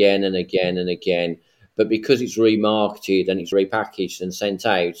regurgitated again and again and again. But because it's remarketed and it's repackaged and sent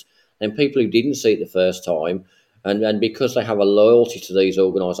out, then people who didn't see it the first time, and because they have a loyalty to these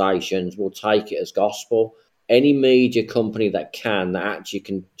organisations, will take it as gospel. Any media company that actually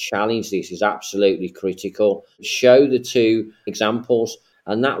can challenge this is absolutely critical. Show the two examples,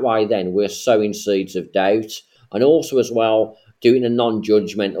 and that way then we're sowing seeds of doubt. And also as well, do it in a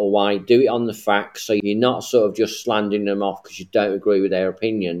non-judgmental way. Do it on the facts, so you're not sort of just slandering them off because you don't agree with their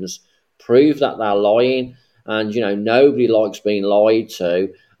opinions. Prove that they're lying, and nobody likes being lied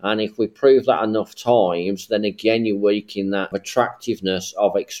to. And if we prove that enough times, then again you weaken that attractiveness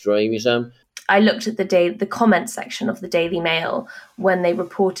of extremism. I looked at the comment section of the Daily Mail when they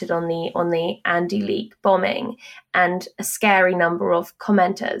reported on the Andy Leak bombing, and a scary number of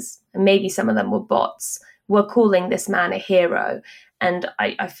commenters, and maybe some of them were bots, were calling this man a hero. And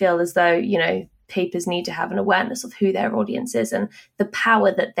I feel as though, papers need to have an awareness of who their audience is and the power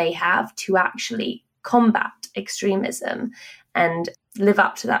that they have to actually combat extremism and live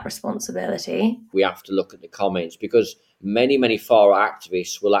up to that responsibility. We have to look at the comments, because many far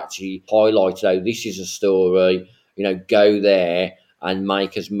activists will actually highlight, this is a story, go there and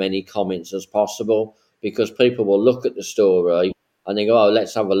make as many comments as possible, because people will look at the story and they go, oh,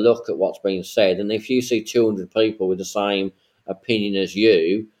 let's have a look at what's being said. And if you see 200 people with the same opinion as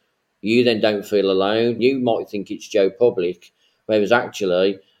you then don't feel alone. You might think it's Joe Public, whereas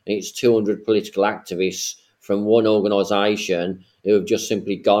actually it's 200 political activists from one organisation who have just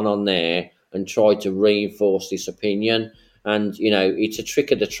simply gone on there and tried to reinforce this opinion. And, it's a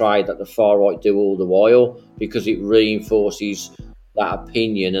trick of the trade that the far right do all the while, because it reinforces that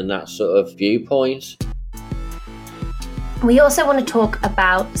opinion and that sort of viewpoint. We also want to talk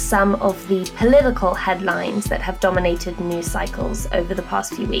about some of the political headlines that have dominated news cycles over the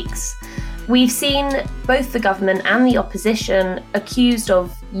past few weeks. We've seen both the government and the opposition accused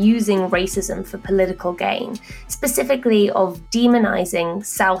of using racism for political gain, specifically of demonizing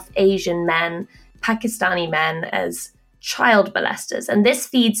South Asian men, Pakistani men, as child molesters. And this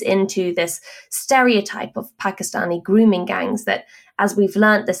feeds into this stereotype of Pakistani grooming gangs that, as we've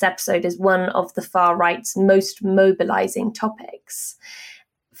learnt this episode, is one of the far right's most mobilizing topics.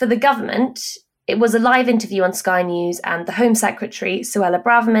 For the government, it was a live interview on Sky News, and the Home Secretary, Suella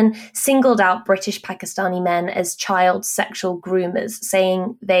Braverman, singled out British Pakistani men as child sexual groomers,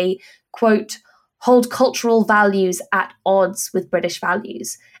 saying they, quote, hold cultural values at odds with British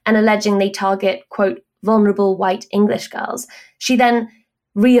values, and alleging they target, quote, vulnerable white English girls. She then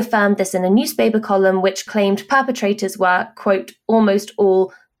reaffirmed this in a newspaper column which claimed perpetrators were, quote, almost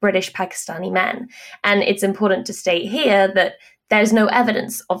all British Pakistani men. And it's important to state here that there's no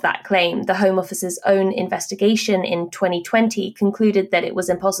evidence of that claim. The Home Office's own investigation in 2020 concluded that it was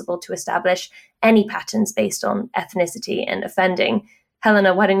impossible to establish any patterns based on ethnicity and offending.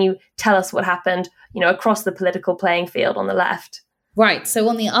 Helena, why don't you tell us what happened, across the political playing field on the left? Right, so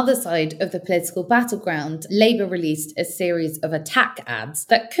on the other side of the political battleground, Labour released a series of attack ads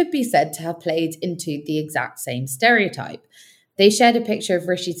that could be said to have played into the exact same stereotype. They shared a picture of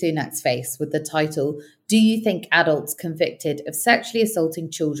Rishi Sunak's face with the title, "Do you think adults convicted of sexually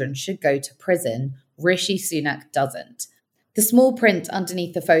assaulting children should go to prison? Rishi Sunak doesn't." The small print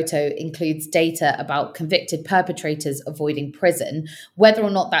underneath the photo includes data about convicted perpetrators avoiding prison. Whether or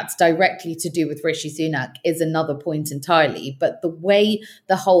not that's directly to do with Rishi Sunak is another point entirely, but the way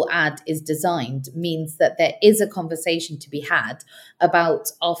the whole ad is designed means that there is a conversation to be had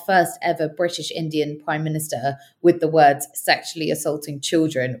about our first ever British Indian Prime Minister with the words sexually assaulting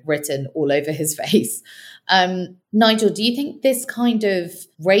children written all over his face. Nigel, do you think this kind of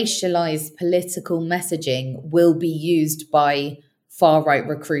racialized political messaging will be used by far-right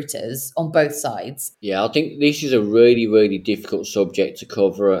recruiters on both sides? Yeah, I think this is a really, really difficult subject to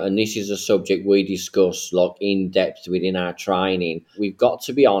cover, and this is a subject we discuss in depth within our training. We've got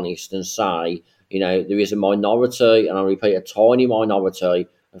to be honest and say, there is a minority, and I repeat, a tiny minority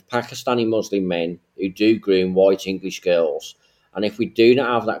of Pakistani Muslim men who do groom white English girls. And if we do not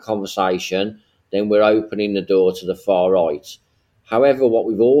have that conversation, then we're opening the door to the far right. However, what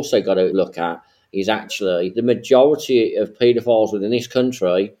we've also got to look at is actually the majority of paedophiles within this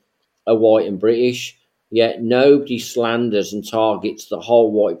country are white and British. yet nobody slanders and targets the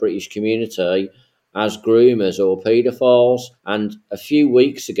whole white British community as groomers or paedophiles. And a few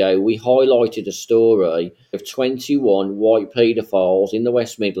weeks ago, we highlighted a story of 21 white paedophiles in the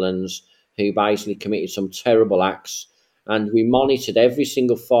West Midlands who basically committed some terrible acts. And we monitored every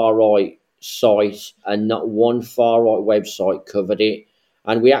single far-right site, and not one far-right website covered it.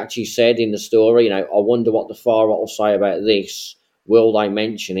 And we actually said in the story, I wonder what the far-right will say about this. Will they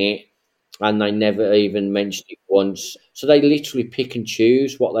mention it? And they never even mentioned it once. So they literally pick and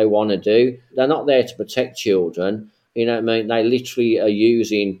choose what they want to do. They're not there to protect children. You know what I mean? They literally are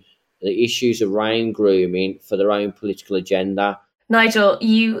using the issues around grooming for their own political agenda. Nigel,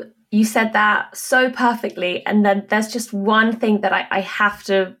 you said that so perfectly. And then there's just one thing that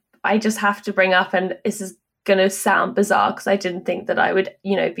I just have to bring up, and this is going to sound bizarre because I didn't think that I would,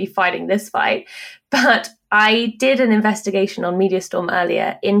 be fighting this fight. But I did an investigation on MediaStorm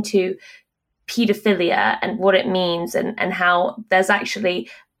earlier into paedophilia and what it means, and how there's actually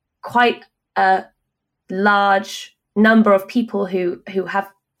quite a large number of people who have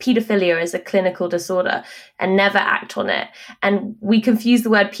paedophilia as a clinical disorder and never act on it. And we confuse the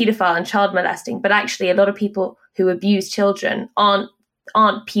word paedophile and child molesting, but actually a lot of people who abuse children aren't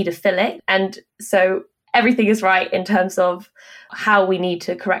paedophilic. And so everything is right in terms of how we need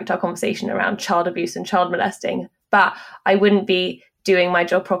to correct our conversation around child abuse and child molesting. But I wouldn't be doing my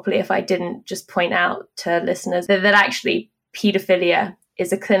job properly if I didn't just point out to listeners that actually paedophilia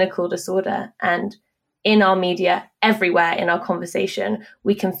is a clinical disorder. And in our media, everywhere in our conversation,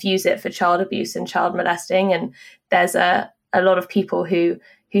 we confuse it for child abuse and child molesting. And there's a lot of people who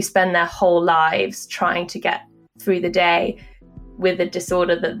spend their whole lives trying to get through the day with a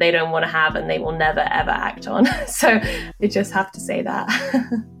disorder that they don't want to have and they will never, ever act on. So I just have to say that.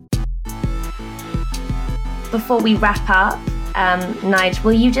 Before we wrap up, Nigel,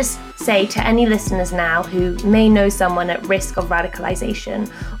 will you just say to any listeners now who may know someone at risk of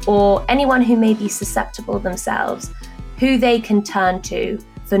radicalisation, or anyone who may be susceptible themselves, who they can turn to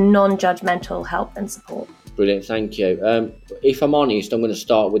for non-judgmental help and support? Brilliant, thank you. If I'm honest, I'm going to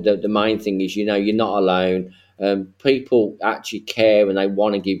start with the main thing is, you're not alone. People actually care and they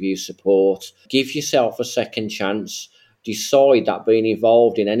want to give you support. Give yourself a second chance. Decide that being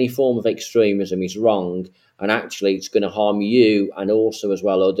involved in any form of extremism is wrong, and actually it's going to harm you and also as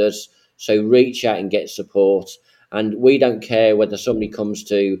well others. So reach out and get support. And we don't care whether somebody comes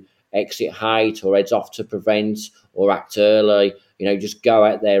to exit hate or heads off to prevent or act early. Just go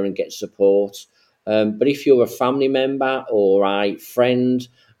out there and get support. But if you're a family member or a friend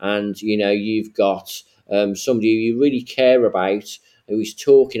and, you've got somebody you really care about who is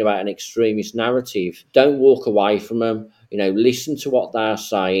talking about an extremist narrative, don't walk away from them. Listen to what they're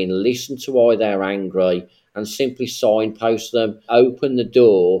saying, listen to why they're angry, and simply signpost them. Open the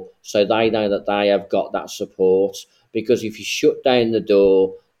door so they know that they have got that support. Because if you shut down the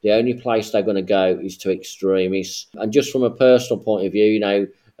door, the only place they're going to go is to extremists. And just from a personal point of view,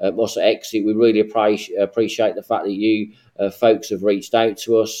 us at Exit, we really appreciate the fact that you folks have reached out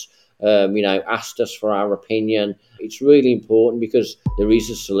to us. Asked us for our opinion. It's really important because there is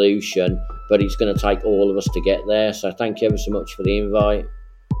a solution, but it's going to take all of us to get there. So thank you ever so much for the invite.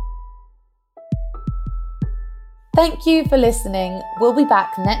 Thank you for listening. We'll be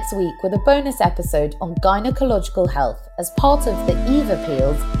back next week with a bonus episode on gynecological health as part of the Eve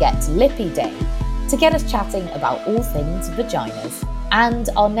Appeals Get Lippy Day to get us chatting about all things vaginas. And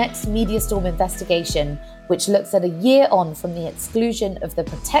our next MediaStorm investigation, which looks at a year on from the exclusion of the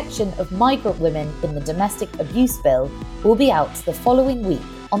protection of migrant women in the domestic abuse bill, will be out the following week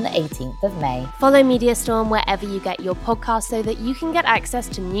on the 18th of May. Follow MediaStorm wherever you get your podcast so that you can get access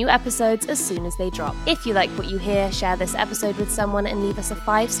to new episodes as soon as they drop. If you like what you hear, share this episode with someone and leave us a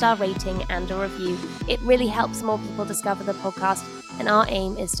 5-star rating and a review. It really helps more people discover the podcast, and our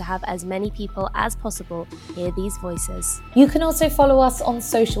aim is to have as many people as possible hear these voices. You can also follow us on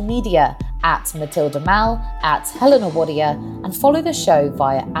social media at Matilda Mal, at Helena Wadia, and follow the show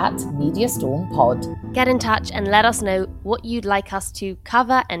via at MediaStorm Pod. Get in touch and let us know what you'd like us to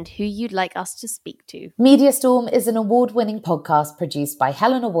cover and who you'd like us to speak to. MediaStorm is an award-winning podcast produced by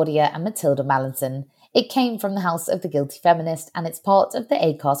Helena Wadia and Matilda Mallinson. It came from the House of the Guilty Feminist and it's part of the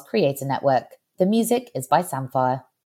Acast Creator Network. The music is by Samfire.